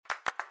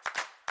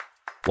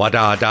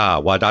Wada-da,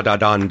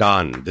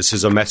 wada-da-don-don. This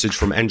is a message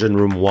from Engine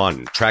Room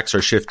 1. Tracks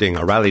are shifting,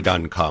 a rally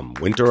done come.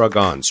 Winter are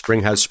gone,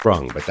 spring has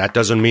sprung. But that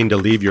doesn't mean to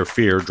leave your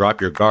fear, drop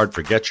your guard,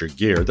 forget your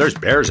gear. There's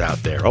bears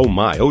out there, oh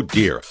my, oh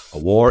dear. A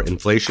war,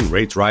 inflation,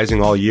 rates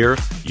rising all year.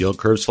 Yield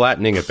curves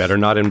flattening, it better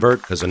not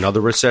invert, because another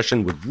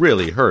recession would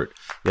really hurt.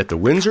 Yet the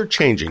winds are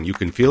changing, you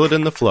can feel it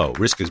in the flow.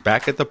 Risk is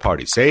back at the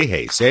party, say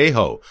hey, say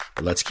ho.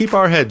 But let's keep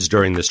our heads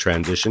during this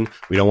transition.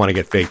 We don't want to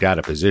get faked out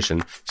of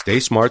position. Stay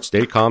smart,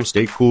 stay calm,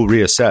 stay cool,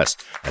 reassess.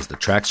 As the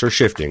tracks are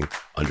shifting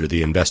under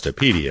the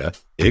Investopedia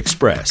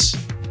Express.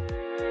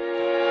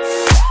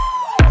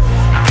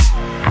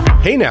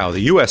 Hey now, the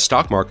U.S.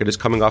 stock market is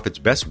coming off its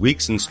best week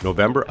since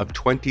November of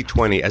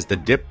 2020 as the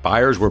dip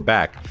buyers were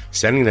back,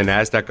 sending the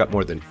NASDAQ up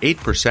more than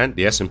 8%,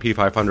 the S&P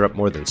 500 up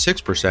more than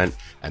 6%,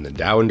 and the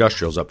Dow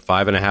Industrials up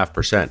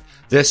 5.5%.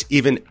 This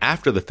even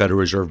after the Federal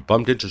Reserve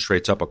bumped interest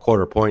rates up a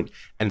quarter point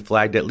and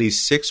flagged at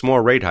least 6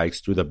 more rate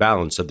hikes through the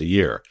balance of the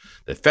year.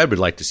 The Fed would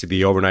like to see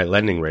the overnight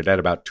lending rate at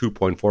about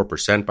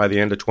 2.4% by the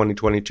end of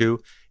 2022.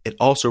 It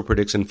also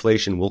predicts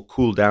inflation will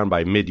cool down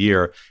by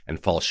mid-year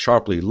and fall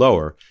sharply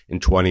lower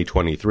in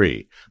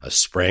 2023. A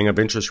spraying of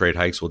interest rate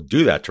hikes will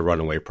do that to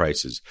runaway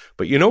prices.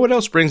 But you know what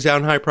else brings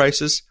down high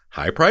prices?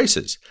 High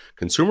prices.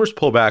 Consumers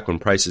pull back when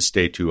prices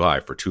stay too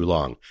high for too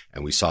long.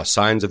 And we saw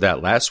signs of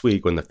that last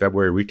week when the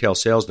February retail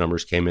sales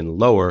numbers came in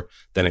lower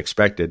than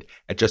expected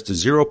at just a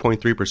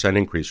 0.3%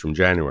 increase from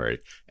January.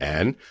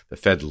 And the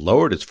Fed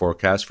lowered its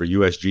forecast for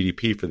U.S.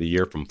 GDP for the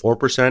year from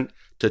 4%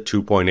 to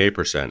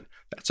 2.8%.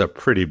 That's a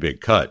pretty big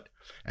cut.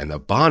 And the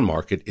bond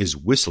market is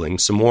whistling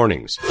some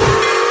warnings.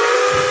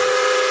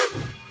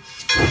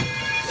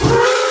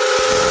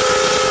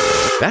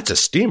 That's a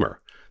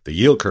steamer. The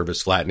yield curve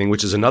is flattening,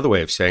 which is another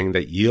way of saying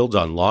that yields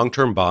on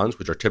long-term bonds,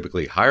 which are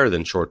typically higher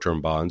than short-term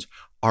bonds,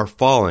 are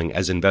falling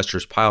as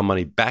investors pile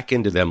money back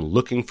into them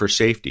looking for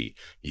safety.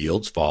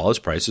 Yields fall as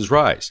prices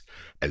rise.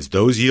 As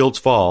those yields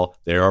fall,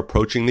 they are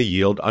approaching the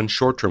yield on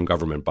short-term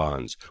government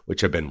bonds,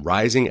 which have been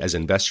rising as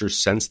investors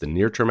sense the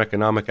near-term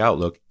economic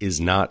outlook is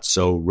not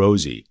so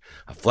rosy.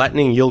 A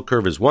flattening yield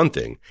curve is one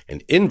thing. An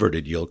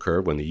inverted yield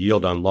curve, when the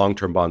yield on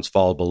long-term bonds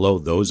fall below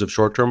those of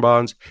short-term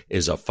bonds,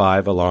 is a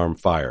 5-alarm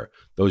fire.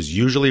 Those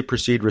usually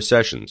precede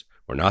recessions.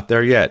 We're not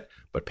there yet,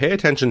 but pay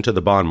attention to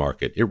the bond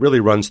market. It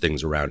really runs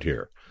things around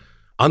here.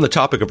 On the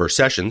topic of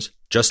recessions,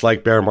 just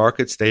like bear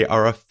markets, they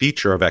are a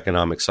feature of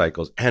economic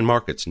cycles and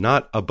markets,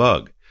 not a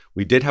bug.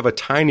 We did have a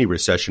tiny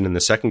recession in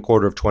the second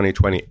quarter of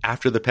 2020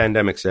 after the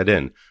pandemic set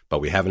in, but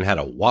we haven't had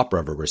a whopper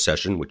of a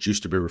recession, which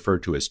used to be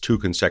referred to as 2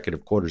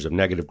 consecutive quarters of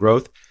negative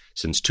growth,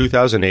 since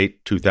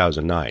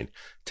 2008-2009.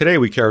 Today,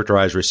 we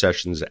characterize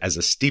recessions as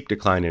a steep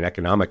decline in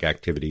economic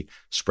activity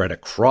spread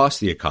across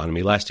the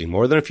economy lasting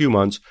more than a few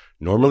months,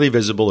 normally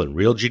visible in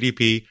real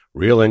GDP,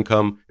 real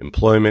income,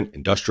 employment,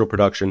 industrial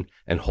production,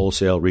 and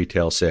wholesale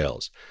retail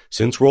sales.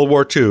 Since World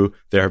War II,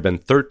 there have been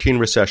 13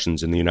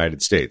 recessions in the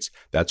United States.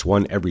 That's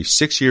one every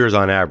 6 years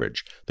on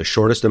average. The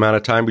shortest amount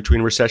of time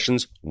between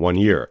recessions, 1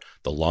 year.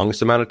 The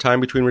longest amount of time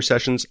between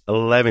recessions,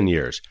 11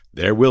 years.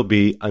 There will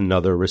be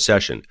another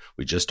recession.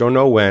 We just don't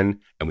know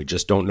when, and we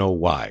just don't know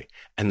why.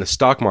 And the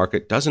stock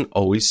market doesn't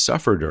always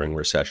suffer during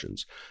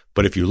recessions.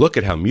 But if you look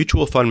at how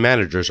mutual fund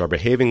managers are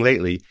behaving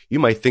lately, you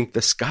might think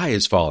the sky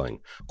is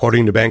falling.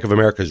 According to Bank of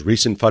America's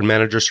recent fund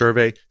manager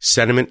survey,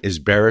 sentiment is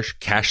bearish,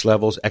 cash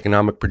levels,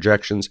 economic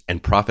projections,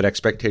 and profit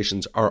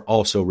expectations are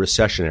also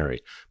recessionary.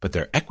 But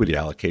their equity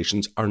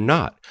allocations are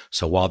not.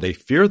 So while they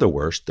fear the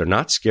worst, they're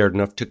not scared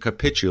enough to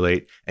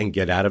capitulate and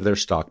get out of their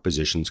stock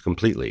positions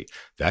completely.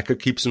 That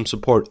could keep some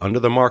support under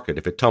the market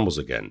if it tumbles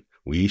again.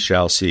 We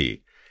shall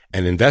see.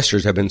 And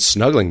investors have been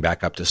snuggling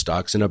back up to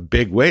stocks in a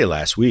big way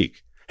last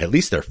week. At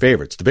least their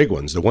favorites, the big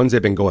ones, the ones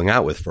they've been going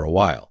out with for a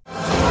while.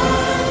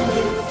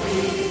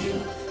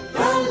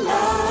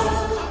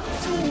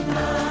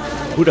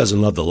 Who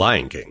doesn't love The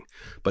Lion King?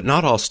 But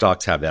not all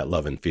stocks have that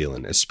love and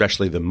feeling,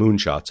 especially the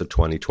moonshots of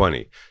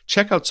 2020.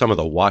 Check out some of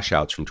the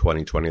washouts from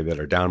 2020 that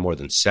are down more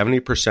than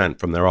 70%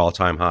 from their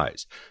all-time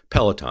highs.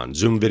 Peloton,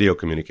 Zoom Video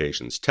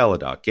Communications,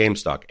 Teladoc,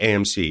 GameStop,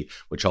 AMC,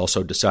 which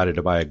also decided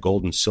to buy a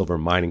gold and silver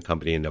mining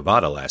company in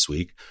Nevada last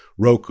week,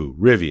 Roku,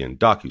 Rivian,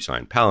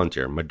 DocuSign,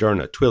 Palantir,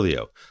 Moderna,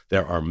 Twilio.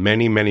 There are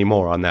many, many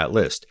more on that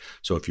list.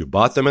 So if you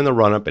bought them in the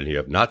run-up and you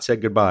have not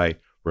said goodbye,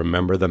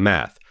 remember the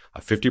math.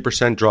 A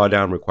 50%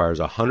 drawdown requires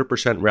a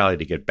 100% rally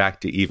to get back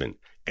to even.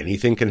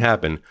 Anything can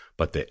happen,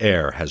 but the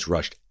air has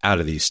rushed out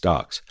of these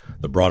stocks.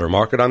 The broader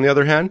market, on the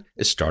other hand,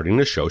 is starting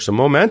to show some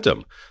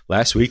momentum.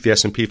 Last week, the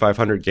S&P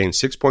 500 gained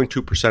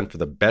 6.2% for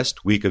the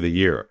best week of the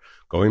year.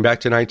 Going back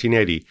to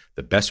 1980,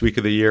 the best week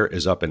of the year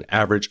is up an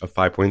average of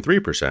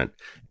 5.3%.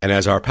 And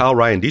as our pal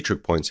Ryan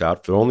Detrick points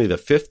out, for only the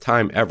 5th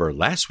time ever,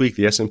 last week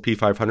the S&P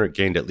 500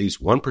 gained at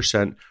least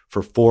 1%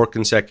 for 4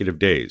 consecutive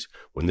days.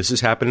 When this has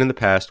happened in the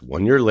past,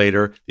 1 year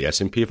later, the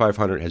S&P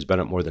 500 has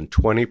been up more than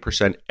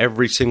 20%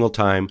 every single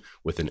time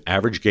with an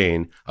average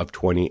gain of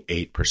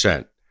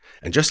 28%.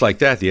 And just like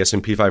that, the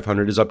S&P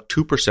 500 is up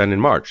 2% in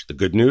March. The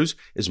good news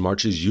is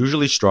March is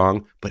usually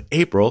strong, but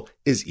April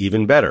is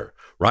even better.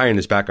 Ryan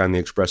is back on the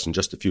Express in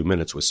just a few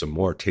minutes with some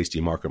more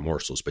tasty market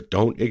morsels, but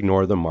don't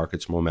ignore the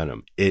market's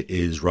momentum. It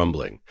is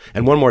rumbling.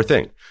 And one more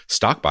thing,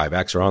 stock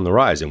buybacks are on the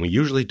rise, and we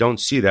usually don't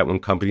see that when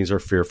companies are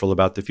fearful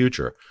about the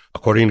future.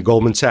 According to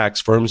Goldman Sachs,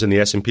 firms in the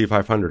S&P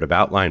 500 have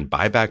outlined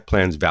buyback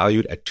plans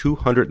valued at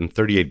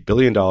 $238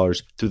 billion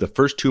through the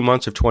first 2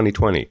 months of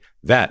 2020.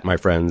 That, my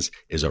friends,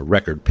 is a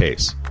record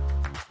pace.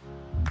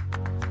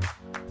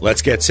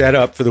 Let's get set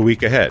up for the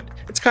week ahead.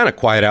 It's kind of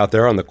quiet out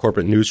there on the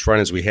corporate news front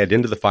as we head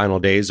into the final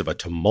days of a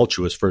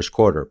tumultuous first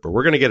quarter, but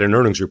we're going to get an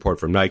earnings report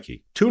from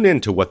Nike. Tune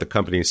in to what the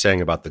company is saying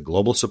about the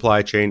global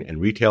supply chain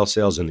and retail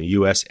sales in the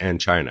U.S. and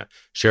China.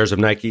 Shares of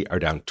Nike are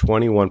down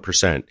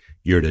 21%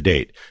 year to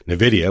date.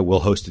 NVIDIA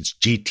will host its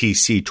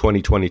GTC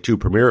 2022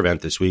 premiere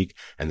event this week,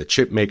 and the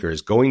chip maker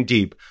is going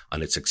deep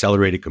on its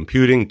accelerated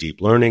computing,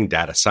 deep learning,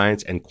 data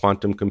science, and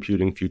quantum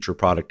computing future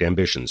product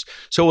ambitions.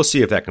 So we'll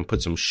see if that can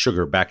put some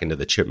sugar back into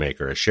the chip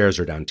maker, as shares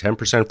are down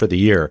 10% for the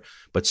year,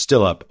 but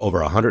still up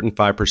over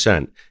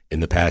 105% in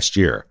the past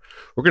year.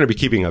 We're going to be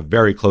keeping a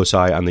very close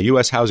eye on the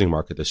U.S. housing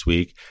market this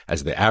week,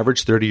 as the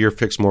average 30-year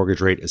fixed mortgage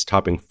rate is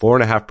topping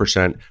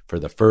 4.5% for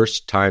the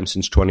first time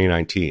since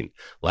 2019.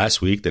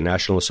 Last week, the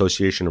National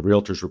Association of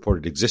Realtors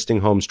reported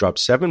existing homes dropped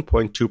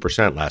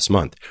 7.2% last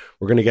month.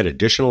 We're going to get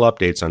additional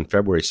updates on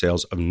February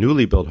sales of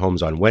newly built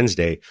homes on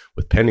Wednesday,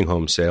 with pending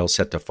home sales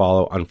set to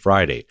follow on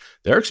Friday.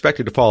 They're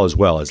expected to fall as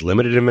well, as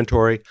limited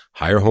inventory,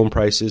 higher home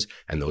prices,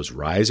 and those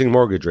rising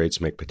mortgage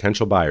rates make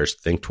potential buyers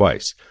think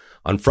twice.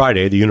 On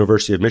Friday, the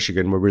University of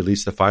Michigan will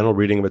release the final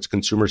reading of its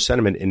Consumer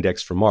Sentiment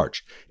Index for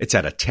March. It's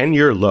at a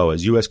 10-year low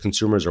as U.S.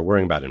 consumers are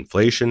worrying about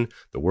inflation,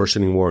 the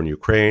worsening war in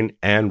Ukraine,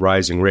 and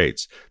rising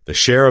rates. The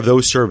share of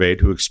those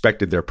surveyed who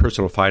expected their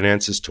personal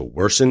finances to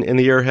worsen in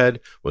the year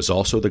ahead was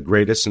also the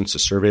greatest since the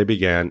survey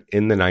began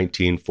in the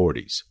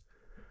 1940s.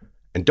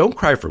 And don't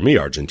cry for me,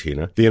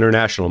 Argentina. The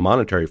International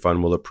Monetary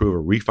Fund will approve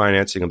a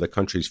refinancing of the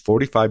country's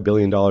 $45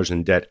 billion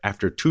in debt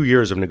after 2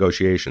 years of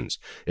negotiations.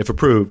 If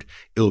approved,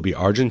 it will be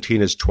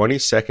Argentina's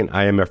 22nd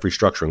IMF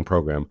restructuring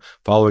program,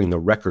 following the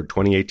record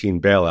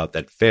 2018 bailout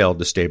that failed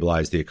to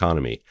stabilize the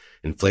economy.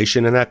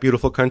 Inflation in that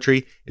beautiful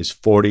country is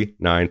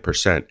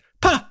 49%.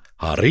 Pa!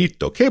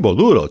 Jarrito, que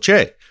boludo,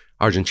 che!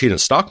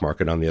 Argentina's stock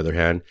market, on the other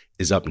hand,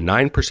 is up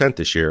 9%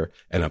 this year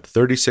and up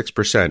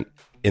 36%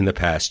 in the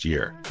past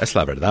year. Es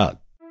la verdad.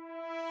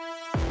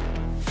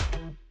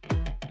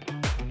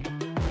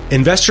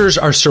 Investors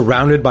are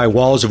surrounded by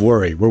walls of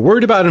worry. We're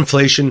worried about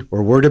inflation.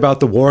 We're worried about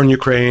the war in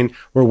Ukraine.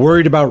 We're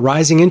worried about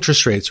rising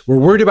interest rates. We're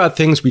worried about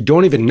things we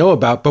don't even know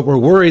about, but we're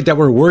worried that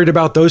we're worried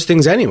about those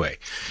things anyway.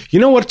 You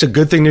know what's a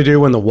good thing to do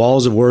when the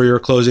walls of worry are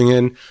closing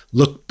in?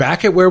 Look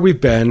back at where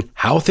we've been,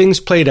 how things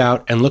played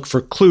out, and look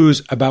for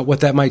clues about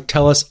what that might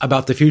tell us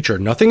about the future.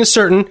 Nothing is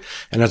certain,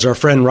 and as our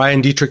friend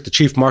Ryan Detrick, the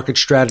Chief Market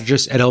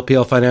Strategist at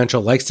LPL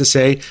Financial, likes to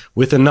say,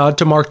 with a nod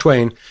to Mark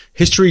Twain,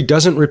 history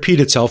doesn't repeat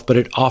itself, but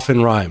it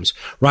often rhymes.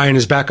 Ryan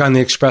is back on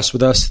the Express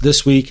with us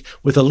this week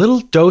with a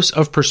little dose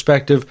of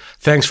perspective.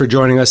 Thanks for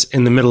joining us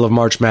in the middle of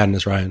March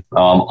Madness, Ryan.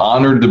 I'm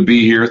honored to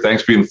be here.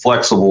 Thanks for being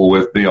flexible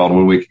with me on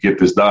when we could get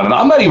this done. And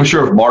I'm not even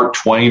sure if Mark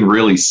Twain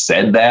really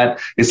said that.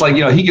 It's like,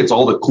 he gets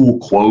all the cool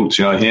quotes,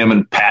 him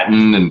and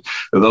Patton and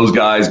those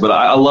guys. But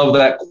I love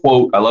that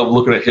quote. I love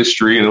looking at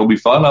history, and it'll be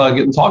fun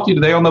getting to talk to you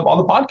today on the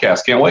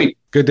podcast. Can't wait.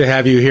 Good to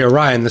have you here,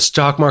 Ryan. The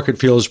stock market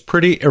feels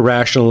pretty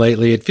irrational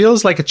lately. It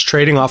feels like it's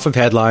trading off of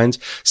headlines.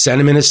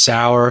 Sentiment is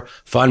sour.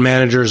 Fund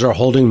managers are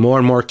holding more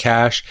and more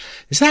cash.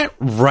 Is that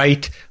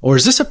right? Or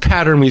is this a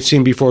pattern we've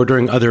seen before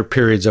during other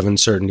periods of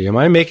uncertainty? Am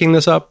I making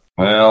this up?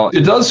 Well,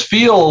 it does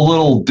feel a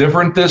little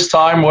different this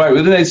time.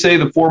 Didn't they say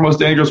the four most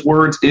dangerous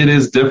words? It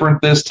is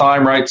different this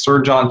time, right?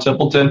 Sir John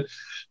Templeton.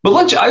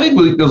 But I think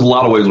there's a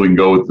lot of ways we can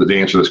go with to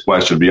answer this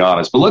question, to be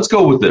honest. But let's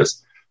go with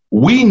this.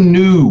 We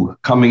knew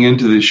coming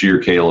into this year,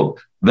 Caleb,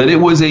 that it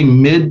was a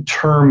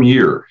midterm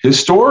year.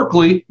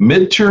 Historically,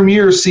 midterm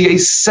years see a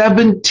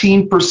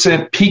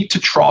 17% peak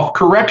to trough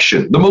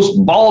correction, the most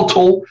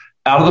volatile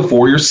out of the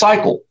 4-year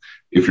cycle.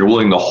 If you're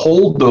willing to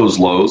hold those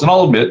lows, and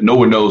I'll admit, no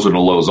one knows when the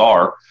lows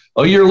are,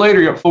 a year later,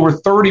 you're up over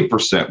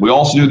 30%. We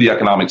also knew the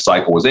economic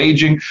cycle was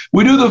aging.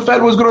 We knew the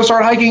Fed was going to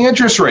start hiking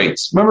interest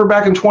rates. Remember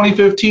back in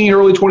 2015,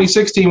 early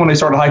 2016, when they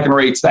started hiking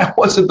rates, that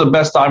wasn't the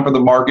best time for the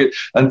market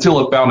until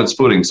it found its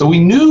footing. So we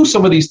knew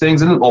some of these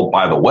things. And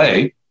by the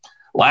way,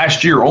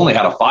 last year only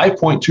had a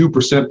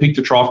 5.2% peak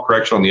to trough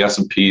correction on the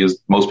S&P, as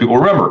most people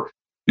remember.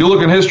 You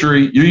look in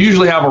history, you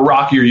usually have a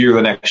rockier year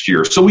the next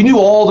year. So we knew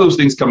all those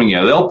things coming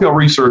in. The LPL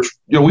research,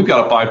 we've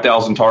got a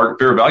 5,000 target,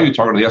 fair value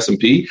target on the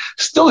S&P.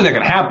 Still think that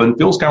can happen.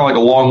 Feels kind of like a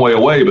long way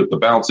away, but the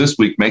bounce this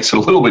week makes it a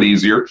little bit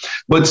easier.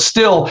 But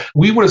still,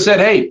 we would have said,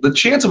 hey, the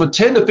chance of a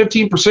 10 to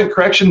 15%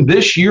 correction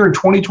this year in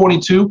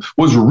 2022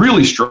 was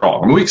really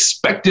strong. I mean, we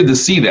expected to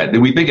see that.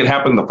 Did we think it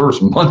happened the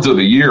first month of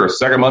the year or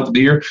second month of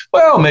the year?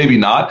 Well, maybe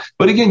not.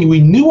 But again, we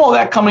knew all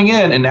that coming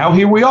in, and now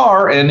here we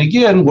are. And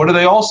again, what do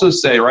they also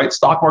say, right?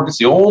 Stock market's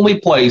the only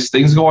place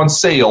things go on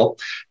sale.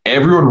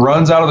 Everyone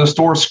runs out of the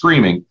store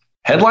screaming.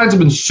 Headlines have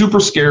been super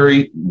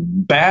scary.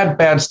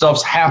 Bad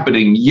stuff's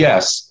happening,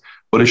 yes.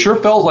 but it sure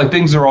felt like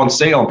things are on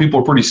sale and people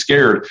are pretty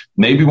scared.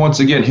 Maybe once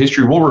again,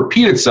 history will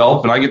repeat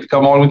itself and I get to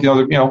come on with you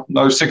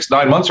another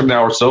 6-9 months from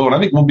now or so. And I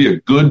think we'll be a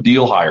good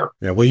deal higher.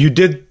 Yeah, well, you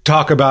did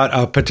talk about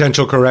a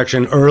potential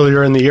correction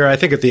earlier in the year. I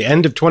think at the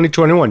end of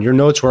 2021, your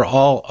notes were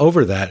all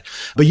over that.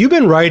 But you've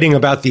been writing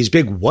about these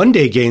big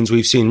one-day gains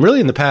we've seen really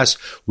in the past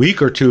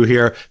week or two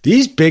here.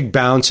 These big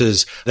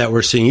bounces that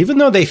we're seeing, even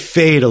though they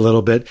fade a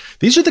little bit,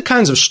 these are the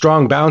kinds of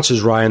strong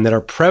bounces, Ryan, that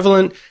are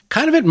prevalent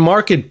kind of at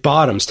market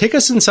bottoms. Take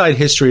us inside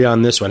history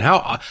on this one.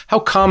 How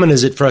common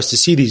is it for us to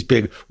see these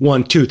big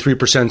 1%, 2%,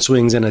 3%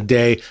 swings in a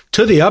day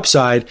to the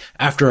upside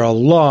after a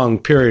long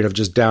period of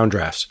just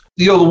downdrafts?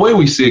 The way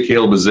we see it,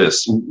 Caleb, is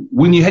this.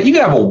 When you can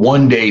have a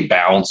one-day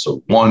bounce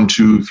of 1%,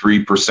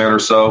 2%, 3% or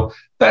so,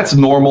 that's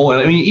normal.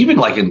 And I mean, even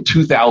like in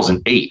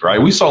 2008,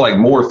 right? We saw like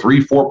more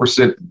 3%,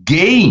 4%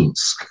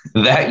 gains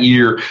that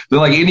year than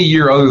like any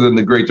year other than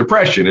the Great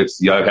Depression.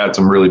 I've had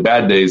some really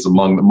bad days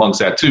amongst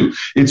that too.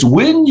 It's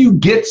when you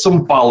get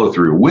some follow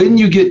through, when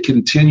you get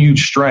continued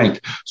strength.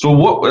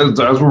 So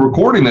as we're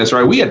recording this,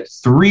 right, we had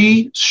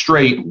 3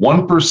 straight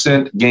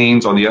 1%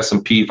 gains on the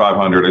S&P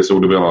 500. I said it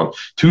would have been on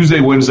Tuesday,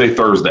 Wednesday,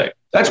 Thursday.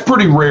 That's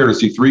pretty rare to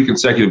see 3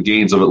 consecutive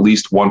gains of at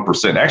least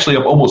 1%, actually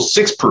up almost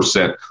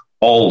 6%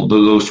 all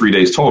those 3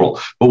 days total.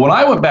 But when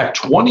I went back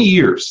 20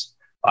 years,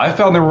 I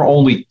found there were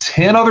only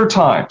 10 other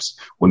times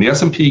when the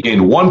S&P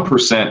gained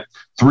 1%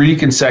 3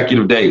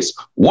 consecutive days.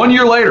 1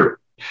 year later,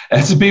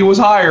 S&P was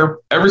higher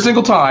every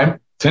single time,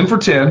 10 for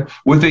 10,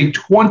 with a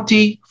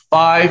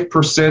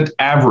 25%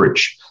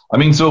 average. I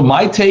mean, so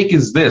my take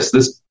is this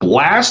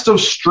blast of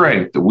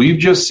strength that we've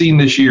just seen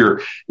this year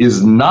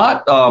is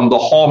not the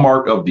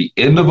hallmark of the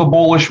end of a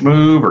bullish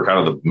move or kind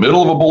of the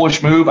middle of a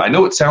bullish move. I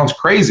know it sounds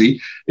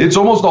crazy. It's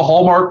almost a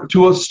hallmark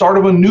to a start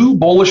of a new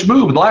bullish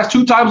move. And the last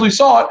 2 times we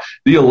saw it,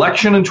 the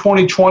election in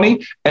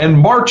 2020 and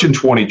March in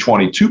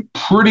 2020, 2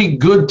 pretty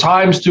good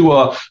times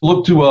to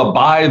look to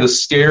buy the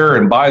scare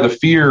and buy the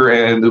fear,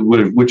 and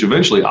which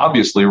eventually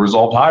obviously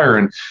resolved higher.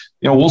 And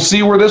we'll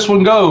see where this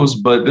one goes,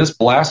 but this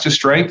blast of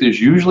strength is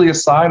usually a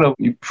sign of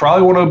you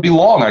probably want to be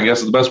long, I guess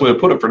is the best way to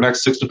put it, for the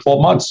next 6 to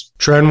 12 months.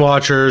 Trend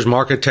watchers,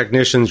 market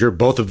technicians, you're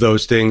both of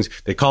those things.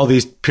 They call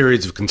these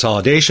periods of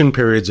consolidation,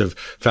 periods of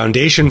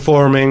foundation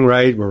forming,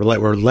 right? We're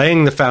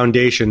laying the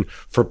foundation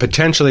for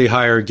potentially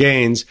higher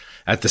gains.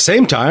 At the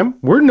same time,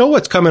 we know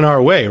what's coming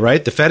our way,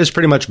 right? The Fed has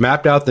pretty much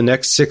mapped out the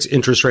next 6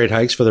 interest rate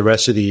hikes for the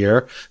rest of the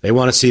year. They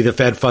want to see the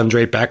Fed funds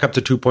rate back up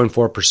to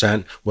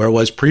 2.4%, where it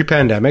was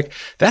pre-pandemic.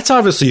 That's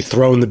obviously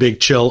thrown the big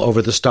chill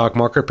over the stock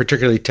market,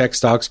 particularly tech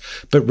stocks.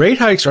 But rate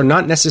hikes are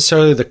not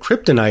necessarily the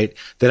kryptonite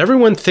that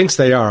everyone thinks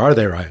they are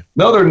they, Ryan?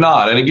 No, they're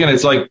not. And again,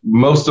 it's like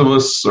most of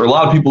us, or a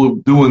lot of people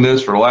doing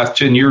this for the last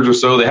 10 years or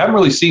so, they haven't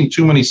really seen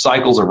too many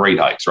cycles of rate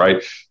hikes,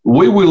 right? The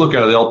way we look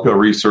at it, the LPL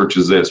research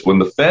is this. When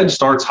the Fed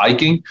starts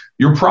hiking,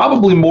 you're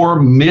probably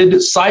more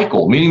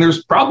mid-cycle, meaning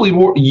there's probably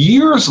more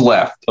years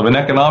left of an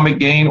economic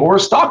gain or a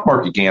stock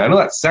market gain. I know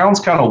that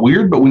sounds kind of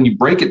weird, but when you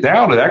break it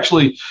down,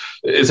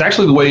 it's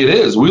actually the way it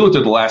is. We looked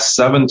at the last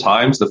 7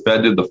 times the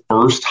Fed did the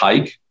first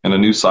hike in a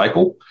new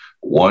cycle.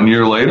 1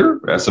 year later,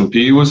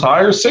 S&P was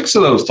higher 6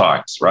 of those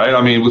times, right?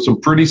 I mean, with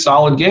some pretty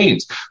solid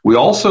gains. We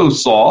also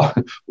saw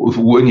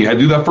when you had to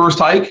do that first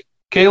hike,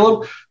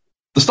 Caleb,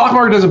 the stock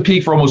market doesn't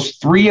peak for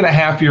almost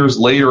 3.5 years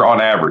later on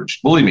average.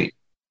 Believe me,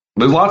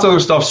 there's lots of other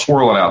stuff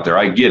swirling out there.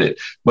 I get it.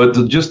 But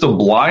just to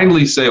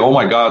blindly say, oh,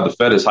 my God, the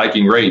Fed is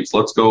hiking rates.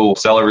 Let's go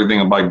sell everything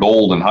and buy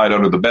gold and hide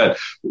under the bed.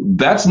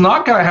 That's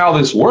not kind of how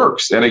this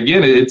works. And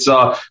again,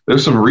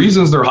 there's some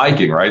reasons they're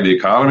hiking, right? The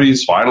economy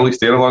is finally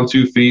standing on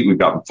 2 feet. We've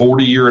got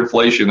 40-year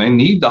inflation. They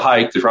need to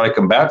hike to try to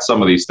combat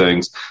some of these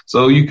things.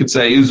 So you could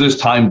say, is this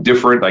time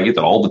different? I get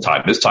that all the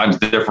time. This time's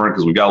different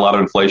because we've got a lot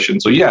of inflation.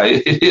 So yeah,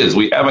 it is.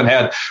 We've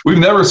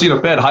never seen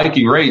a Fed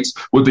hiking rates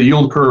with the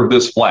yield curve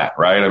this flat,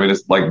 right? I mean,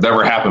 it's like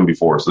never happened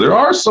before. So there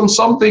are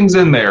some things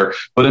in there,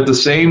 but at the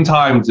same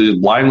time, to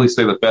blindly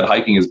say the Fed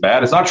hiking is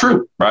bad, it's not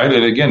true, right?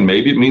 And again,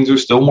 maybe it means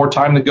there's still more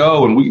time to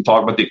go, and we can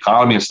talk about the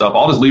economy and stuff.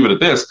 I'll just leave it at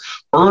this.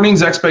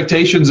 Earnings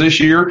expectations this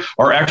year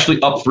are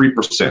actually up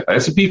 3%.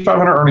 S&P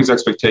 500 earnings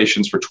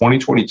expectations for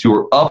 2022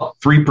 are up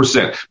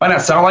 3%. Might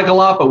not sound like a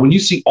lot, but when you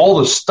see all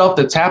the stuff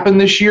that's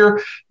happened this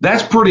year,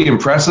 that's pretty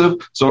impressive.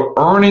 So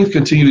earnings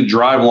continue to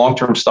drive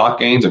long-term stock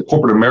gains, and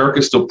corporate America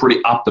is still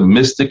pretty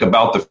optimistic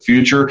about the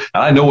future.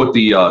 And I know what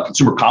the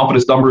consumer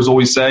confidence numbers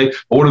always say,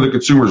 but what are the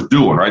consumers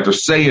doing, right? They're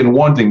saying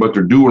one thing, but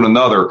they're doing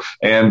another.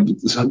 And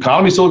the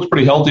economy still looks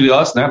pretty healthy to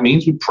us, and that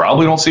means we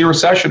probably don't see a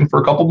recession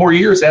for a couple more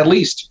years at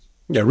least.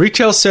 Yeah,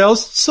 retail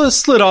sales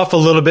slid off a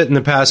little bit in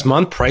the past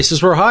month.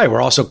 Prices were high.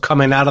 We're also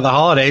coming out of the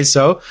holidays,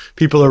 so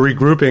people are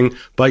regrouping.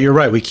 But you're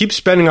right. We keep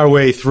spending our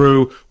way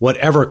through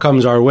whatever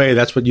comes our way.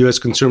 That's what U.S.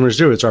 consumers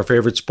do. It's our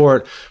favorite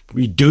sport.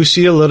 We do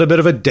see a little bit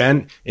of a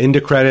dent into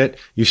credit.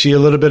 You see a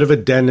little bit of a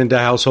dent into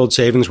household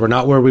savings. We're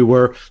not where we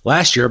were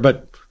last year,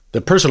 but the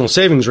personal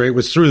savings rate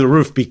was through the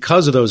roof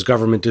because of those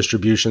government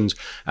distributions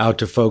out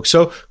to folks.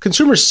 So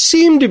consumers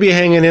seem to be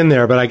hanging in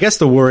there. But I guess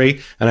the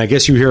worry, and I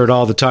guess you hear it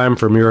all the time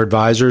from your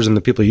advisors and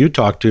the people you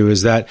talk to,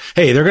 is that,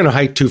 hey, they're going to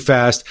hike too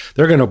fast.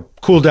 They're going to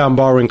cool down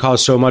borrowing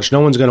costs so much.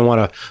 No one's going to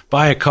want to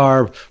buy a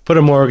car, put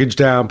a mortgage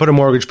down, put a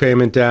mortgage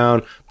payment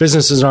down.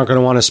 Businesses aren't going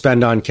to want to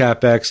spend on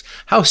CapEx.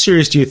 How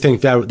serious do you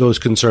think that those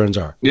concerns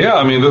are? Yeah,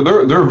 I mean,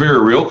 they're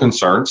very real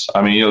concerns.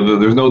 I mean,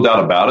 there's no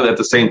doubt about it. At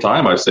the same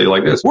time, I say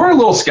like this, we're a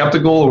little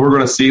skeptical we're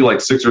going to see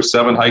like 6 or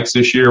 7 hikes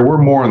this year. We're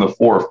more in the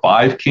 4 or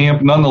 5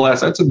 camp.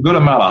 Nonetheless, that's a good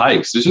amount of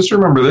hikes. Just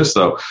remember this,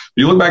 though. If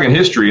you look back in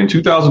history, in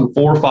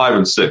 2004, 5,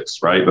 and 6,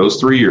 right, those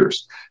 3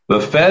 years, the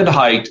Fed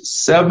hiked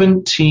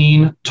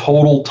 17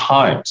 total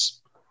times.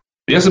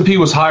 The S&P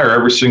was higher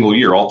every single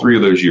year, all 3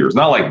 of those years.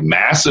 Not like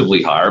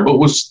massively higher, but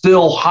was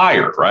still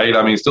higher, right?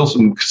 I mean, still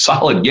some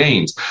solid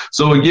gains.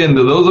 So again,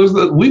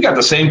 we got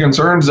the same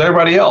concerns as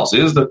everybody else.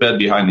 Is the Fed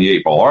behind the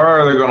 8 ball? Or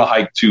are they going to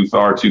hike too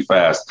far, too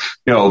fast?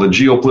 The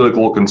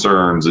geopolitical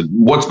concerns and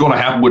what's going to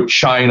happen with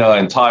China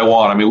and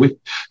Taiwan. I mean,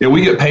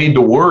 we get paid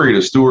to worry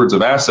as stewards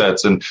of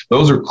assets, and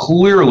those are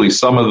clearly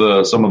some of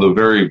the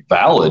very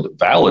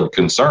valid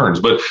concerns.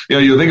 But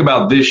you think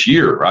about this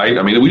year, right?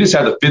 I mean, we just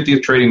had the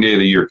 50th trading day of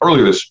the year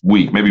earlier this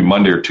week. Maybe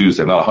Monday or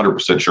Tuesday, I'm not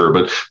 100% sure,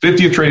 but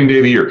 50th trading day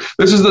of the year.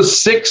 This is the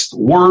 6th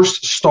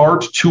worst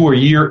start to a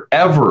year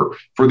ever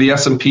for the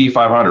S&P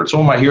 500.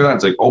 Someone might hear that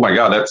and say, oh my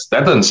God,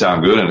 that doesn't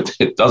sound good, and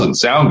it doesn't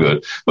sound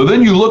good. But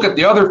then you look at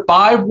the other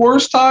 5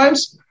 worst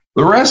times,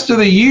 the rest of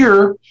the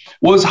year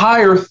was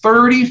higher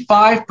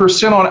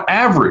 35% on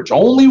average.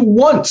 Only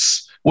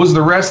once was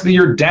the rest of the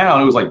year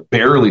down. It was like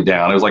barely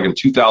down. It was like in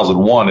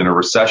 2001 in a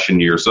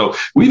recession year. So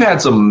we've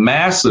had some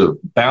massive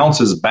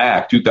bounces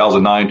back,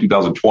 2009,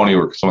 2020,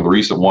 or some of the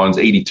recent ones,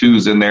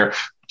 82s in there.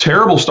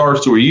 Terrible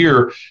starts to a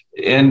year,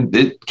 and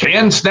it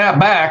can snap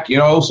back,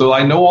 So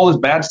I know all this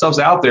bad stuff's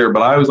out there,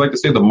 but I always like to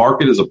say the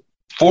market is a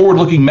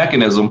forward-looking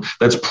mechanism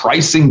that's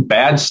pricing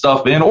bad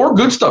stuff in, or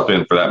good stuff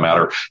in for that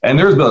matter. And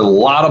there's been a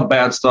lot of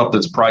bad stuff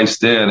that's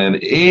priced in,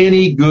 and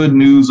any good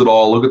news at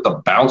all. Look at the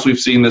bounce we've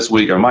seen this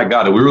week. Oh my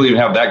God, do we really even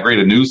have that great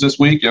of news this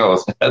week?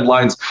 The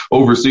headlines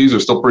overseas are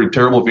still pretty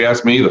terrible if you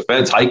ask me. The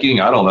Fed's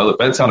hiking. I don't know. The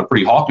Fed sounded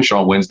pretty hawkish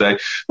on Wednesday,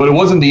 but it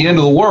wasn't the end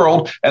of the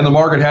world. And the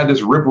market had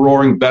this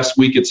rip-roaring best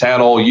week it's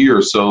had all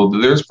year. So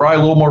there's probably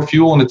a little more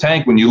fuel in the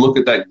tank when you look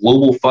at that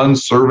global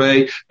funds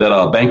survey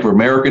that Bank of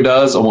America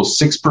does,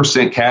 almost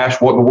 6% cash.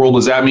 What in the world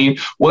does that mean?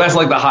 Well, that's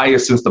like the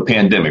highest since the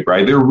pandemic,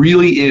 right? There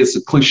really is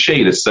a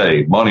cliche to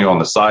say money on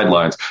the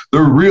sidelines.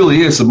 There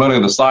really is some money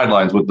on the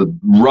sidelines with the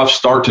rough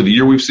start to the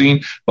year we've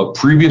seen, but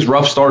previous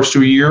rough starts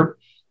to a year,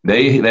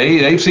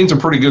 they've seen some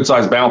pretty good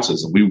sized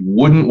bounces. We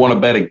wouldn't want to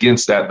bet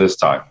against that this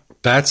time.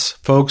 That's,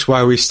 folks,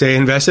 why we stay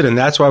invested, and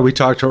that's why we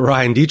talk to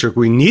Ryan Detrick.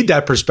 We need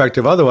that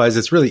perspective. Otherwise,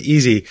 it's really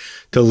easy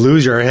to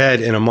lose your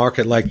head in a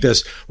market like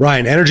this.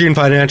 Ryan, energy and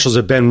financials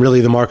have been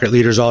really the market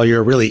leaders all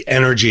year, really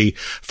energy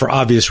for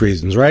obvious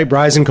reasons, right?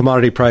 Rising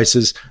commodity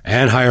prices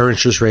and higher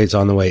interest rates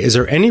on the way. Is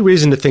there any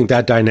reason to think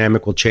that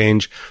dynamic will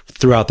change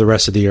throughout the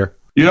rest of the year?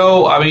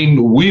 I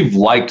mean, we've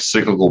liked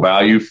cyclical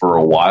value for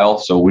a while,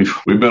 so we've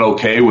been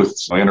okay with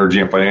energy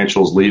and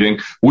financials leading.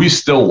 We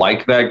still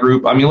like that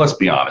group. I mean, let's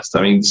be honest.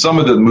 I mean, some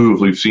of the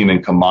moves we've seen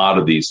in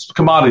commodities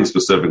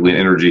specifically in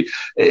energy,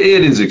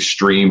 it is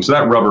extreme. So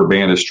that rubber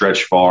band is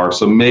stretched far.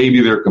 So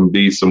maybe there can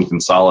be some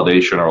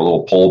consolidation or a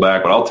little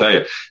pullback. But I'll tell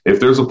you,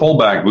 if there's a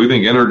pullback, we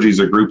think energy is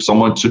a group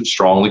someone should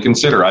strongly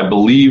consider. I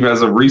believe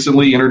as of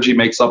recently, energy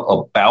makes up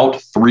about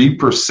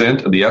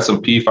 3% of the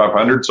S&P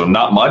 500, so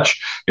not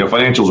much.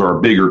 Financials are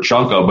a bigger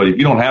chunk of, but if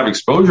you don't have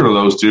exposure to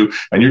those two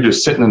and you're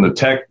just sitting in the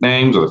tech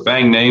names or the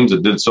FANG names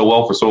that did so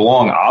well for so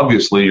long,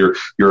 obviously you're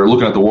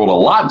looking at the world a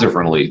lot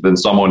differently than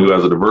someone who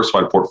has a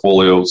diversified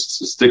portfolio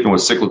sticking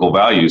with cyclical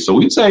value. So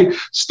we'd say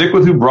stick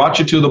with who brought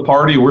you to the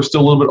party. We're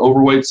still a little bit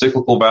overweight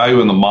cyclical value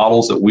in the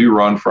models that we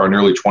run for our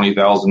nearly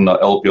 20,000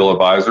 LPL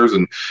advisors,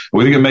 and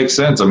we think it makes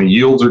sense. I mean,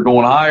 yields are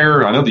going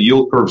higher. I know the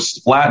yield curve's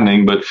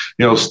flattening, but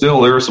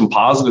still there are some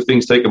positive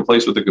things taking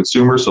place with the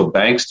consumer. So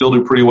banks still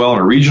do pretty well,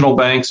 and regional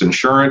banks,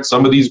 insurance.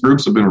 Some of these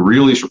groups have been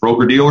really,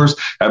 broker dealers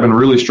have been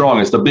really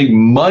strong. It's the big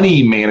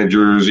money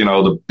managers,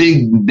 the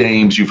big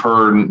names you've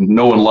heard,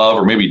 know and love,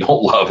 or maybe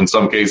don't love in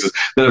some cases,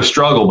 that have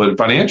struggled. But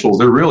financials,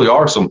 there really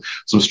are some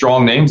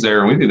strong names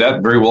there, and we think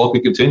that very well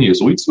could continue.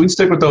 So we'd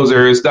stick with those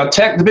areas. Now,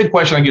 tech, the big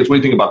question I get is, what do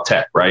you think about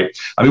tech, right?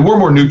 I mean, we're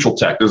more neutral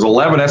tech. There's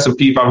 11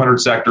 S&P 500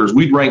 sectors.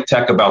 We'd rank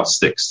tech about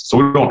 6. So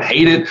we don't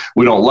hate it.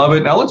 We don't love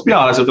it. Now, let's be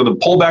honest. After the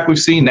pullback we've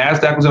seen,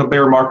 NASDAQ was in a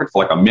bear market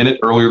for like a minute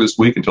earlier this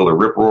week until the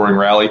rip-roaring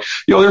rally.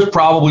 There's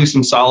probably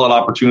some solid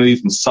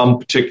opportunities in some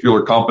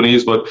particular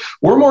companies, but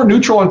we're more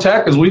neutral in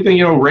tech because we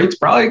think, rates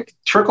probably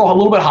trickle a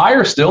little bit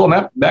higher still,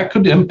 and that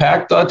could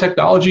impact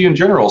technology in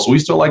general. So we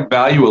still like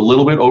value a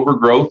little bit over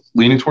growth,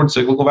 leaning towards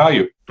cyclical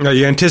value. Now,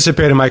 you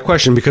anticipated my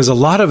question, because a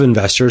lot of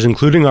investors,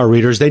 including our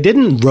readers, they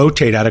didn't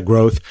rotate out of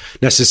growth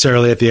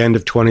necessarily at the end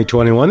of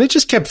 2021. They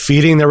just kept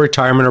feeding their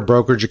retirement or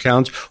brokerage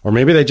accounts, or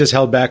maybe they just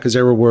held back because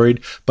they were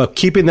worried, but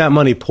keeping that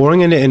money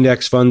pouring into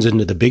index funds,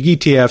 into the big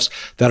ETFs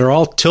that are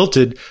all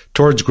tilted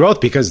towards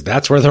growth, because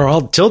that's where they're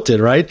all tilted,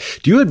 right?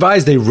 Do you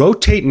advise they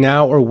rotate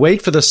now or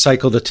wait for the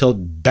cycle to tilt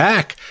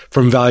back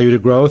from value to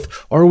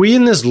growth? Or are we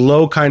in this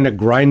low kind of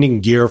grinding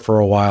gear for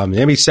a while?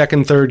 Maybe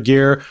second, third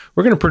gear,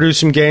 we're going to produce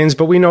some gains,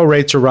 but we know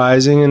rates rates are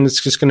rising, and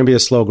it's just going to be a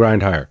slow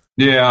grind higher.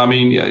 Yeah, I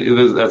mean,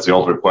 that's the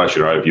ultimate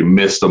question, right? If you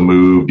miss the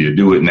move, do you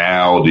do it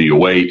now? Do you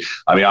wait?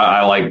 I mean,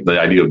 I like the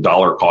idea of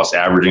dollar cost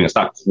averaging. It's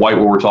not quite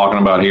what we're talking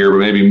about here, but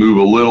maybe move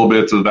a little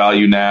bit to the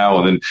value now,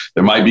 and then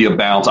there might be a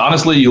bounce.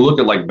 Honestly, you look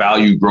at like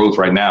value growth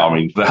right now. I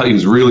mean,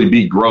 values really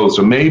beat growth.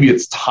 So maybe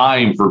it's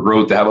time for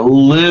growth to have a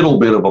little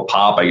bit of a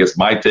pop. I guess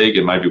my take,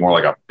 it might be more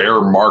like a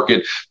bear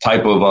market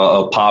type of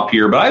a pop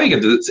here. But I think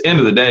at the end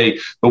of the day,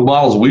 the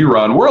models we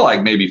run, we're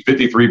like maybe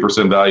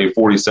 53% value,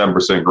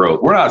 47%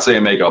 growth. We're not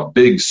saying make a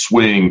big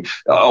swing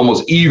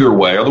almost either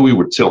way, although we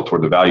would tilt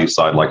toward the value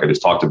side like I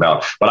just talked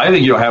about. But I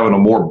think, having a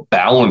more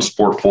balanced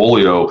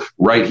portfolio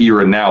right here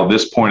and now,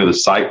 this point of the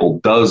cycle,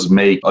 does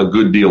make a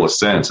good deal of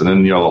sense. And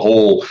then, the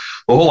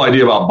whole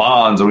idea about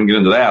bonds, and we can get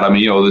into that. I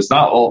mean, this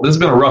has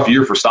been a rough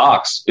year for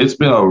stocks. It's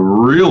been a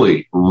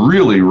really,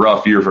 really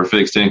rough year for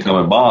fixed income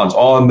and bonds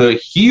on the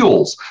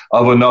heels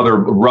of another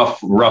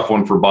rough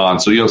one for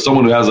bonds. So,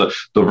 someone who has a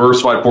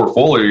diversified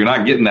portfolio, you're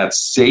not getting that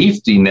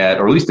safety net,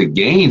 or at least the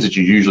gains that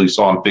you usually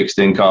saw in fixed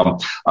income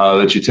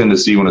that you tend to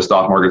see when the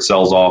stock market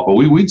sells off. But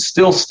we'd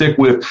still stick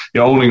with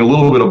owning a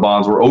little bit of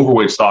bonds. We're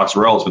overweight stocks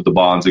relative to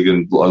bonds.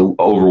 Again,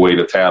 overweight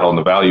a tad on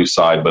the value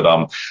side.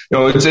 But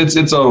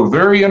it's a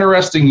very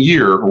interesting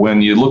year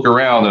when you look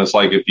around and it's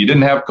like, if you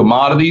didn't have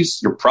commodities,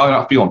 you're probably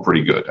not feeling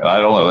pretty good. And I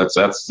don't know.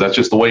 That's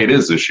just the way it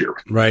is this year.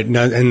 Right.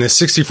 Now, and the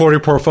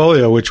 60-40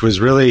 portfolio, which was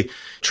really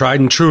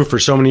tried and true for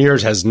so many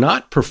years, has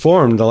not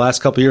performed the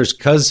last couple of years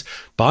because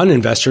bond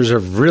investors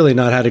have really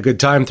not had a good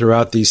time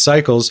throughout these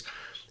cycles.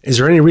 Is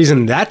there any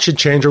reason that should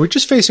change? Or are we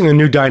just facing a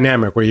new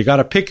dynamic where you got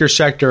to pick your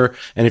sector?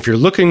 And if you're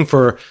looking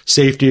for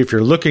safety, if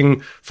you're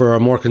looking for a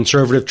more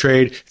conservative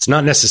trade, it's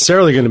not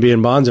necessarily going to be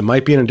in bonds. It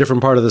might be in a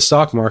different part of the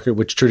stock market,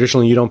 which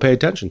traditionally you don't pay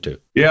attention to.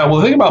 Yeah, well,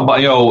 the thing about,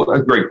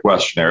 a great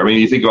question there. I mean,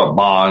 you think about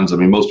bonds. I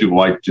mean, most people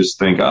might just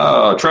think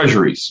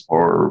treasuries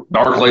or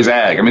Barclays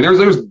Ag. I mean,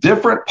 there's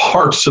different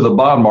parts to the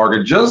bond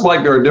market, just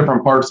like there are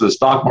different parts to the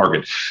stock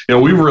market.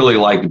 We really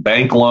like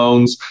bank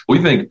loans.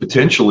 We think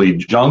potentially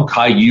junk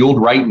high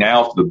yield right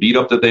now, the beat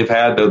up that they've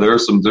had,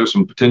 there's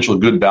some potential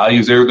good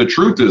values there. The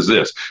truth is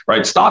this,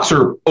 right? Stocks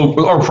are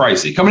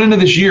pricey. Coming into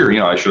this year,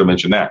 I should have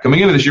mentioned that.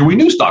 Coming into this year, we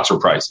knew stocks were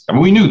pricey. I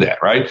mean, we knew that,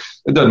 right?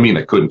 It doesn't mean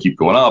they couldn't keep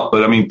going up,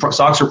 but I mean,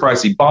 stocks are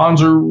pricey.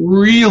 Bonds are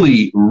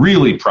really,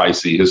 really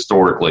pricey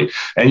historically.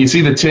 And you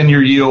see the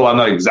 10-year yield. I'm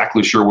not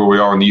exactly sure where we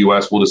are in the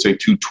U.S. We'll just say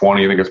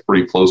 220. I think it's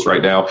pretty close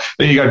right now.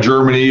 Then you got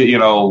Germany,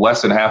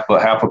 less than half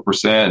a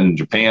percent, and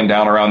Japan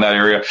down around that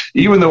area.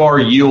 Even though our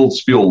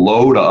yields feel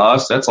low to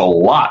us, that's a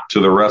lot to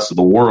the rest of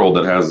the world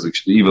that has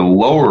even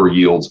lower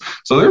yields.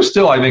 So there's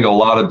still, I think, a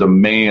lot of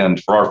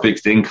demand for our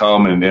fixed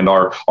income and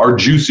our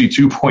juicy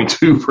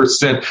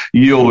 2.2%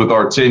 yield with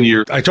our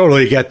 10-year. I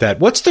totally get that.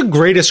 What's the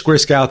greatest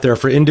risk out there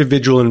for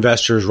individual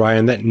investors,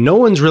 Ryan, that no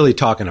one's really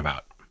talking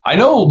about? I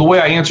know the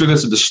way I answered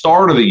this at the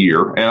start of the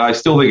year, and I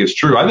still think it's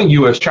true. I think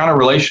U.S.-China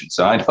relations.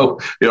 I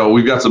know,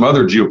 we've got some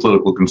other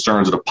geopolitical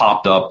concerns that have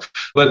popped up.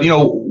 But,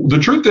 the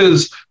truth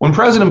is, when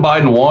President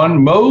Biden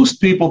won, most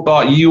people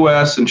thought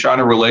U.S. and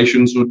China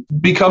relations would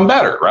become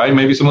better, right?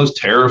 Maybe some of those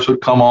tariffs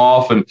would come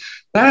off, and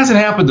that hasn't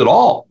happened at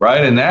all,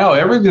 right? And now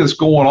everything that's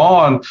going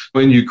on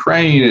in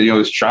Ukraine,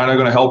 is China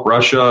going to help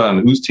Russia,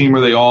 and whose team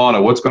are they on,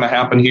 and what's going to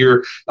happen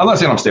here? I'm not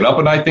saying I'm staying up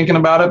at night thinking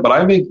about it, but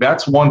I think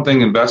that's one thing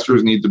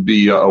investors need to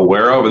be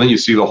aware of. And then you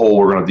see the whole,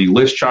 we're going to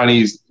delist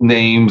Chinese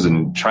names,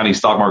 and Chinese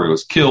stock market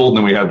was killed. And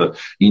then we had the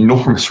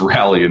enormous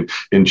rally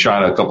in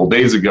China a couple of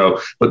days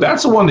ago. But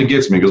that's the one that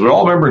gets me, because we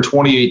all remember in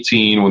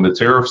 2018 when the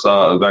tariffs,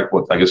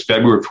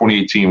 February of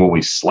 2018, when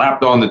we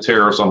slapped on the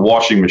tariffs on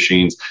washing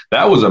machines,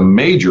 that was a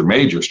major,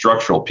 major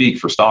structural peak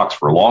for stocks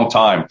for a long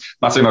time. I'm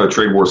not saying another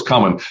trade war is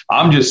coming.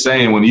 I'm just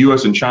saying when the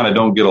U.S. and China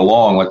don't get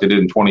along like they did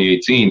in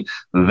 2018,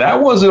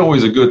 that wasn't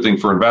always a good thing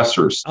for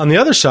investors. On the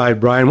other side,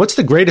 Brian, what's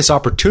the greatest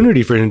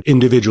opportunity for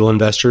individual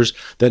investors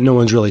that no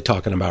one's really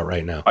talking about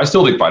right now? I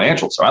still think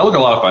financials. I look at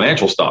a lot of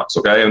financial stocks,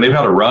 okay, and they've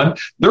had a run.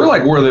 They're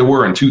like where they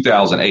were in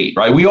 2008,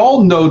 right? We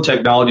all know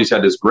technology's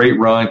had this great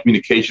run.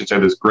 Communications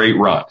had this great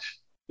run.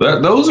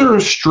 Those are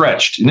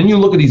stretched. And then you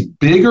look at these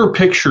bigger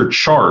picture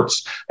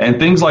charts and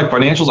things like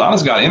financials.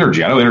 Honestly, got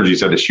energy. I know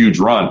energy's had this huge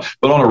run,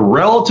 but on a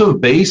relative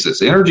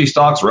basis, energy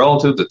stocks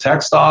relative to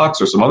tech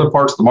stocks or some other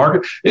parts of the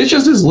market, it's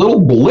just this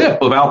little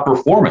blip of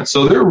outperformance.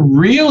 So there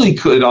really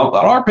could, in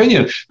our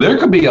opinion, there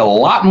could be a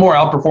lot more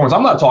outperformance.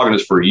 I'm not talking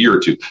this for a year or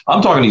two.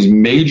 I'm talking these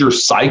major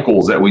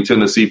cycles that we tend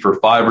to see for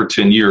 5 or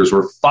 10 years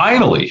where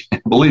finally,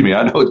 believe me,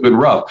 I know it's been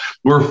rough,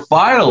 where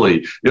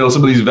finally,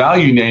 some of these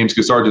value names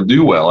can start to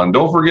do well. And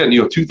don't forget,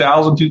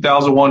 2000,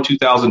 2001,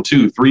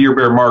 2002, 3-year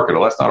bear market.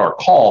 Well, that's not our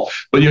call,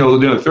 but the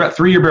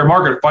 3-year bear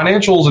market,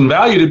 financials and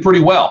value did pretty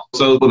well.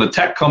 So when the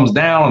tech comes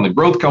down and the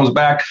growth comes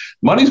back,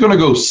 money's going to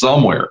go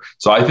somewhere.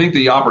 So I think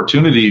the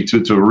opportunity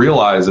to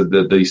realize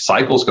that these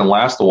cycles can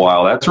last a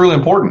while, that's really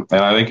important.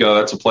 And I think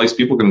that's a place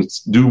people can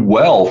do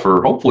well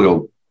for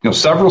hopefully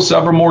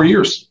several more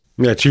years.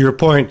 Yeah, to your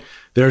point,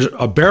 there's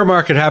a bear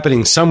market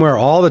happening somewhere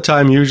all the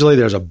time. Usually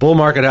there's a bull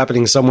market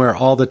happening somewhere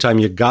all the time.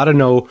 You got to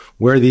know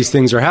where these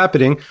things are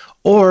happening,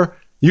 or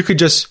you could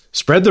just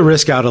spread the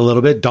risk out a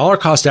little bit, dollar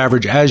cost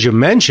average, as you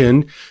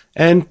mentioned,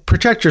 and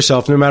protect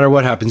yourself no matter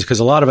what happens, because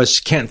a lot of us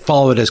can't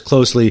follow it as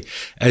closely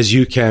as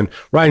you can.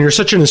 Ryan, you're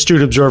such an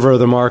astute observer of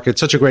the market,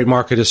 such a great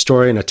market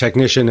historian, a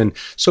technician, and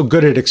so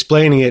good at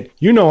explaining it.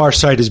 You know our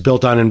site is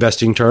built on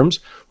investing terms.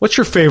 What's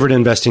your favorite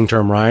investing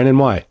term, Ryan, and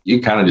why?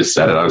 You kind of just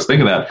said it. I was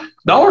thinking that.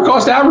 Dollar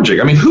cost averaging.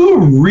 I mean,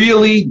 who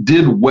really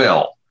did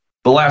well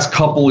the last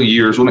couple of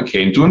years when it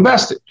came to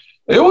investing?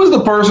 It was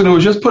the person who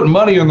was just putting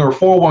money in their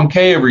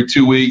 401k every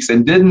 2 weeks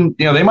and didn't,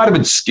 they might have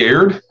been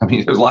scared. I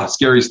mean, there's a lot of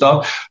scary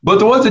stuff, but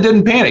the ones that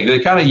didn't panic, they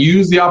kind of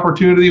used the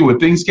opportunity when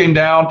things came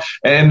down,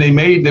 and they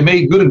made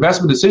good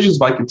investment decisions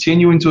by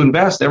continuing to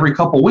invest every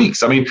couple of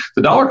weeks. I mean,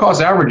 the dollar cost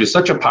average is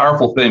such a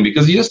powerful thing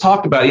because he just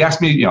talked about, he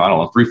asked me, I don't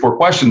know, 3-4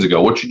 questions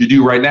ago, what should you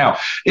do right now?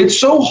 It's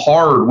so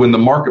hard when the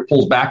market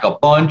pulls back a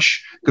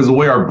bunch, because the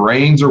way our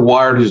brains are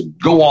wired is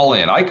go all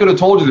in. I could have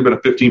told you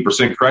there'd been a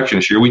 15% correction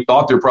this year. We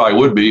thought there probably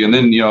would be. And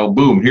then,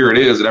 boom, here it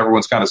is. And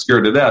everyone's kind of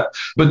scared to death.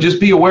 But just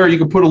be aware you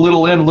can put a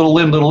little in, little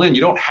in, little in.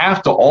 You don't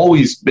have to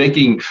always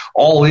making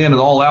all in and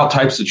all out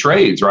types of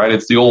trades, right?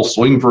 It's the old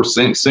swing for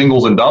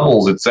singles and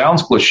doubles. It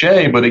sounds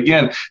cliche, but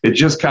again, it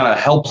just kind of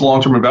helps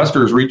long-term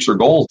investors reach their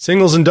goals.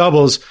 Singles and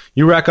doubles,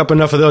 you rack up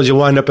enough of those, you'll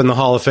wind up in the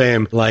Hall of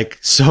Fame like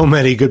so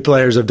many good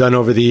players have done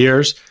over the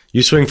years.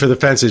 You swing for the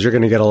fences, you're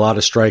going to get a lot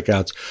of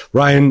strikeouts.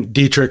 Ryan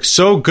Detrick,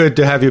 so good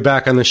to have you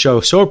back on the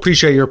show. So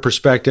appreciate your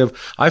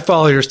perspective. I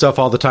follow your stuff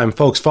all the time.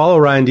 Folks, follow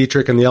Ryan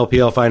Detrick and the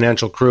LPL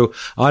Financial crew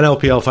on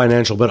LPL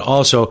Financial, but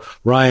also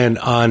Ryan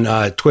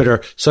on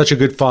Twitter. Such a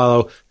good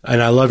follow,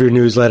 and I love your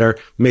newsletter.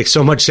 Makes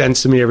so much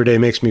sense to me every day.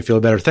 Makes me feel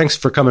better. Thanks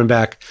for coming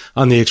back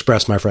on The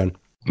Express, my friend.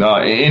 No,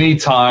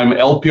 anytime.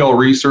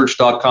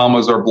 LPLresearch.com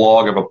is our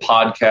blog. I have a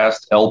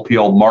podcast,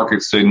 LPL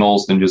Market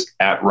Signals, and just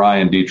at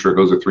Ryan Detrick.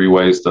 Those are 3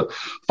 ways to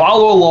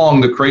follow along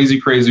the crazy,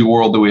 crazy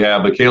world that we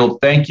have. But Caleb,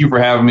 thank you for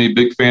having me.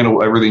 Big fan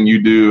of everything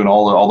you do and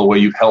all the way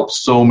you've helped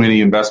so many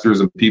investors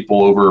and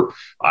people over,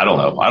 I don't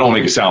know, I don't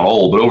make it sound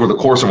old, but over the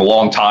course of a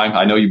long time.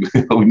 I know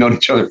we've known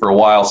each other for a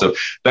while. So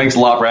thanks a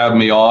lot for having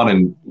me on,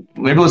 and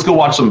maybe let's go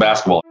watch some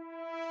basketball.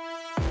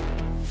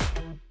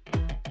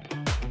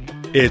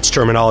 It's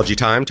terminology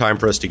time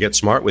for us to get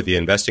smart with the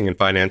investing and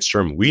finance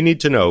term we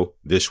need to know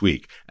this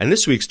week. And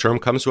this week's term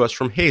comes to us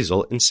from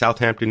Hazel in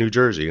Southampton, New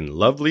Jersey, in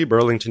lovely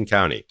Burlington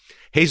County.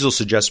 Hazel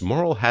suggests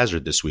moral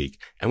hazard this week,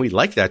 and we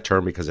like that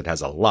term because it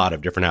has a lot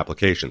of different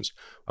applications.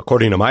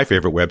 According to my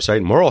favorite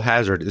website, moral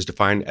hazard is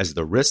defined as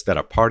the risk that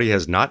a party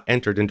has not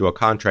entered into a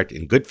contract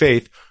in good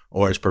faith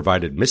or has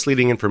provided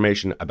misleading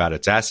information about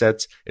its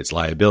assets, its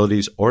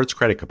liabilities, or its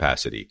credit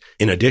capacity.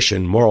 In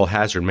addition, moral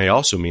hazard may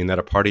also mean that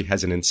a party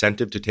has an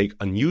incentive to take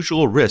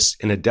unusual risks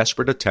in a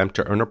desperate attempt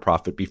to earn a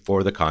profit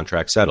before the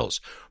contract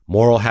settles.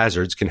 Moral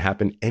hazards can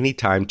happen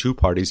anytime 2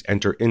 parties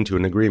enter into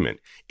an agreement.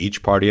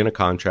 Each party in a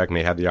contract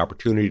may have the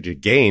opportunity to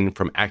gain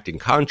from acting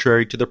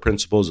contrary to the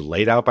principles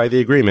laid out by the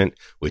agreement,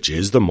 which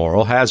is the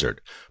moral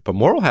hazard. But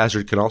moral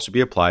hazard can also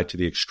be applied to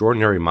the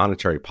extraordinary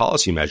monetary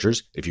policy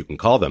measures, if you can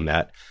call them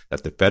that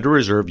the Federal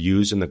Reserve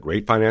used in the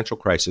great financial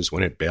crisis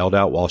when it bailed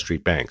out Wall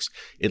Street banks.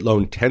 It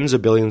loaned tens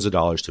of billions of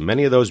dollars to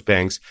many of those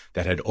banks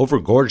that had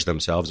overgorged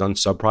themselves on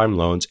subprime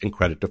loans and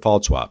credit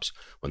default swaps.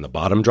 When the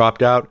bottom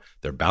dropped out,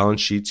 their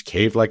balance sheets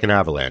caved like an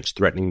avalanche,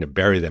 threatening to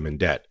bury them in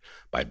debt.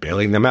 By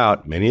bailing them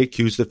out, many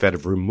accused the Fed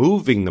of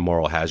removing the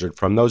moral hazard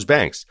from those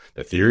banks,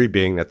 the theory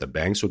being that the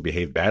banks would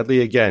behave badly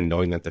again,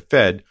 knowing that the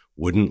Fed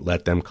wouldn't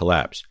let them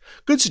collapse.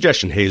 Good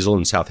suggestion, Hazel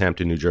in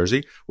Southampton, New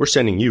Jersey. We're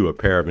sending you a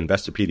pair of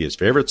Investopedia's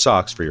favorite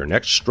socks for your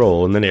next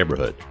stroll in the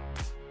neighborhood.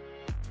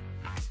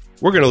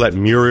 We're going to let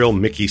Muriel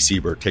Mickey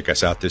Siebert take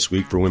us out this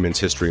week for Women's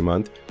History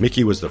Month.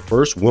 Mickey was the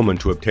first woman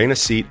to obtain a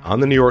seat on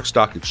the New York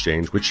Stock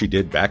Exchange, which she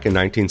did back in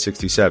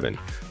 1967.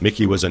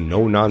 Mickey was a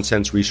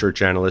no-nonsense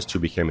research analyst who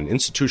became an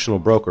institutional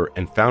broker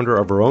and founder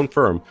of her own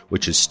firm,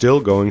 which is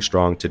still going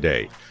strong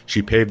today.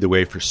 She paved the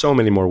way for so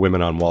many more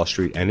women on Wall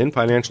Street and in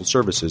financial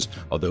services,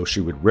 although she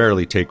would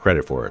rarely take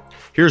credit for it.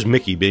 Here's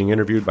Mickey being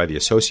interviewed by the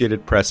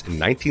Associated Press in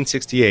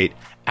 1968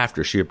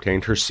 after she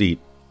obtained her seat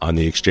on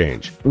the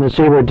exchange. Ms.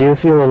 Siebert, do you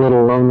feel a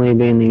little lonely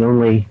being the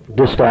only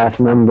distaff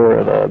member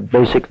of a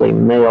basically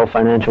male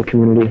financial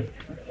community?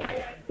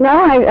 No,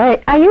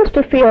 I used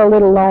to feel a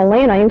little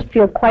lonely, and I used to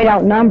feel quite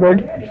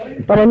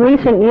outnumbered. But in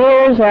recent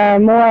years,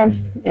 more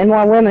and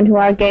more women who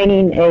are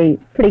gaining a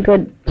pretty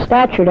good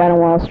stature down on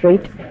Wall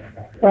Street.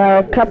 There are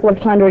a couple of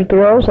hundred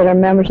girls that are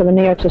members of the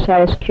New York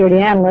Society of Security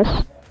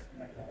Analysts,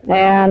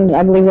 and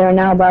I believe there are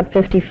now about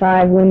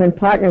 55 women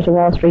partners of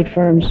Wall Street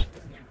firms.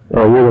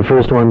 Well, you're the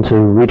first one to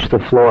reach the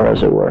floor,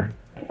 as it were.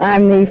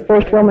 I'm the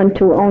first woman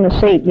to own a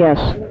seat, yes.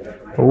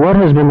 What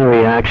has been the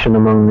reaction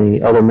among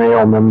the other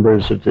male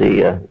members of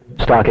the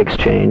stock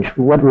exchange?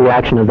 What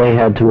reaction have they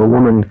had to a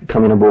woman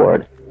coming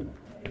aboard?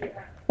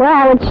 Well,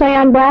 I would say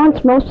on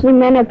balance, most of the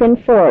men have been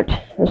for it.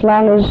 As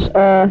long as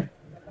a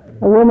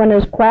woman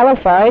is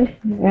qualified,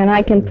 and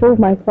I can prove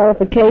my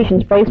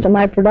qualifications based on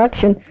my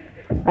production,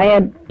 I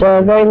had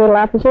very little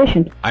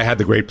opposition. I had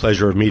the great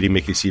pleasure of meeting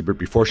Mickey Siebert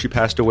before she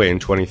passed away in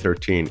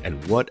 2013,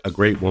 and what a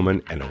great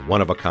woman and a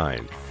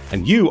one-of-a-kind.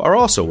 And you are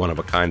also one of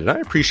a kind, and I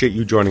appreciate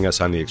you joining us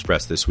on the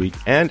Express this week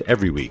and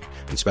every week.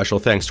 And special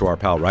thanks to our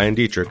pal Ryan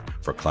Detrick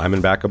for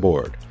climbing back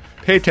aboard.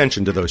 Pay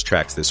attention to those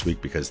tracks this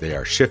week because they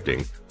are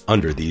shifting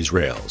under these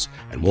rails.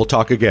 And we'll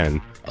talk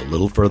again a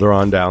little further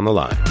on down the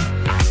line.